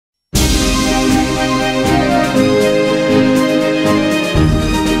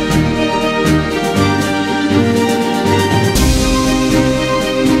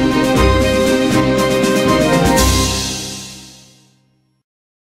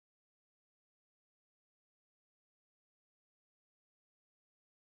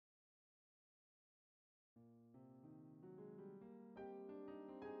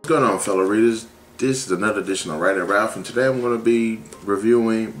going on, fellow readers? This is another edition of WriteItRalph, and today I'm going to be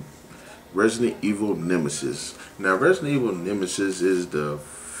reviewing Resident Evil Nemesis. Now, Resident Evil Nemesis is the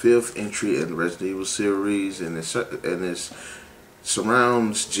 5th entry in the Resident Evil series, and it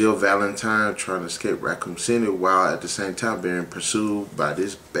surrounds Jill Valentine trying to escape Raccoon City while at the same time being pursued by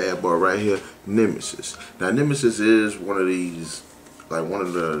this bad boy right here, Nemesis. Now, Nemesis is one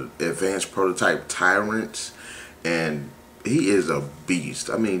of the advanced prototype tyrants, and he is a beast.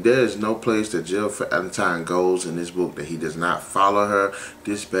 I mean, there is no place that Jill Valentine goes in this book that he does not follow her.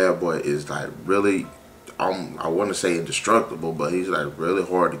 This bad boy is like really, I want to say indestructible, but he's like really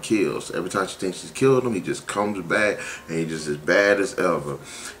hard to kill. So every time she thinks she's killed him, he just comes back and he's just as bad as ever.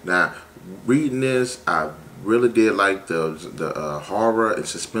 Now, reading this, I really did like the horror and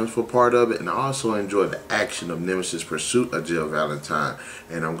suspenseful part of it, and I also enjoyed the action of Nemesis' pursuit of Jill Valentine.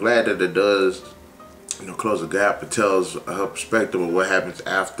 And I'm glad that it does, close the gap. It tells her perspective of what happens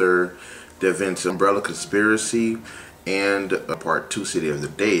after the events of Umbrella Conspiracy and Part 2, City of the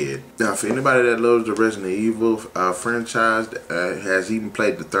Dead. Now, for anybody that loves the Resident Evil franchise, has even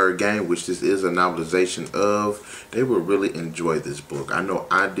played the 3rd game, which this is a novelization of, they will really enjoy this book. I know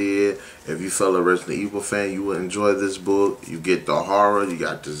I did. If you fellow Resident Evil fan, you will enjoy this book. You get the horror, you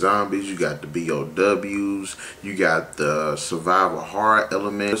got the zombies, you got the BOWs, you got the survival horror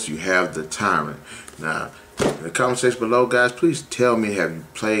elements, you have the tyrant. Now, in the comment section below, guys, please tell me, have you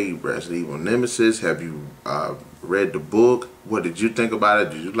played Resident Evil Nemesis? Have you read the book? What did you think about it?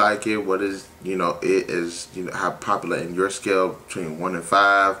 Did you like it? What is, how popular in your scale between 1 and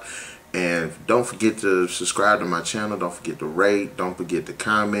 5? And don't forget to subscribe to my channel. Don't forget to rate. Don't forget to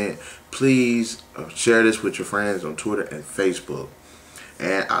comment. Please share this with your friends on Twitter and Facebook.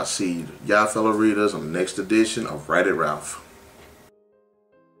 And I'll see y'all fellow readers on the next edition of Write It Ralph.